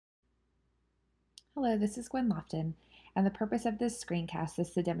Hello, this is Gwen Lofton, and the purpose of this screencast is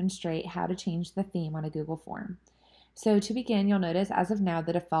to demonstrate how to change the theme on a Google form. So to begin, you'll notice as of now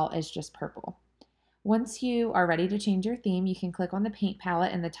the default is just purple. Once you are ready to change your theme, you can click on the paint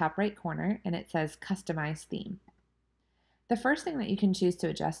palette in the top right corner and it says Customize Theme. The first thing that you can choose to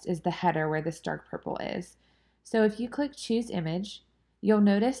adjust is the header where this dark purple is. So if you click Choose Image, you'll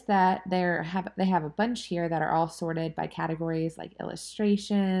notice that they have a bunch here that are all sorted by categories like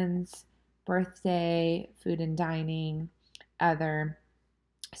illustrations, birthday, food and dining, other.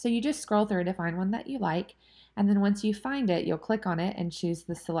 So you just scroll through to find one that you like, and then once you find it, you'll click on it and choose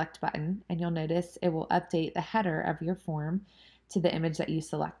the select button, and you'll notice it will update the header of your form to the image that you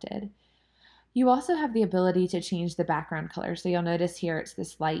selected. You also have the ability to change the background color. So you'll notice here it's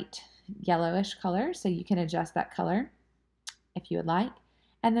this light yellowish color, so you can adjust that color if you would like.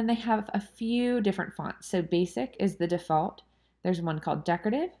 And then they have a few different fonts. So basic is the default. There's one called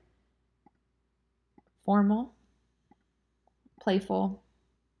decorative, formal, playful.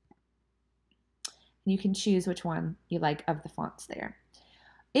 You can choose which one you like of the fonts there.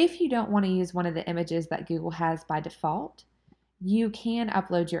 If you don't want to use one of the images that Google has by default, you can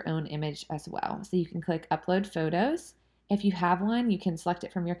upload your own image as well. So you can click Upload Photos. If you have one, you can select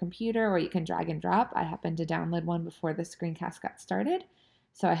it from your computer or you can drag and drop. I happened to download one before the screencast got started.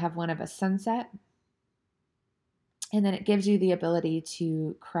 So I have one of a sunset. And then it gives you the ability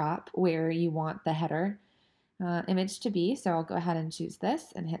to crop where you want the header image to be. So I'll go ahead and choose this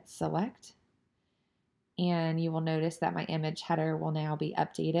and hit Select. And you will notice that my image header will now be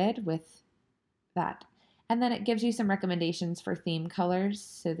updated with that. And then it gives you some recommendations for theme colors.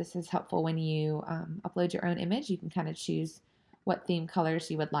 So this is helpful when you upload your own image. You can kind of choose what theme colors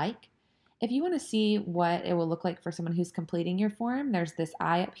you would like. If you want to see what it will look like for someone who's completing your form, there's this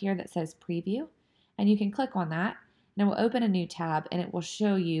eye up here that says Preview. And you can click on that and it will open a new tab and it will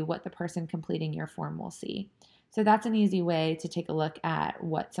show you what the person completing your form will see. So that's an easy way to take a look at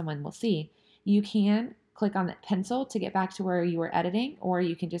what someone will see. You can click on that pencil to get back to where you were editing, or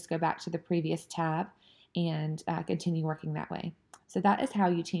you can just go back to the previous tab and continue working that way. So that is how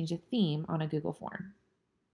you change a theme on a Google form.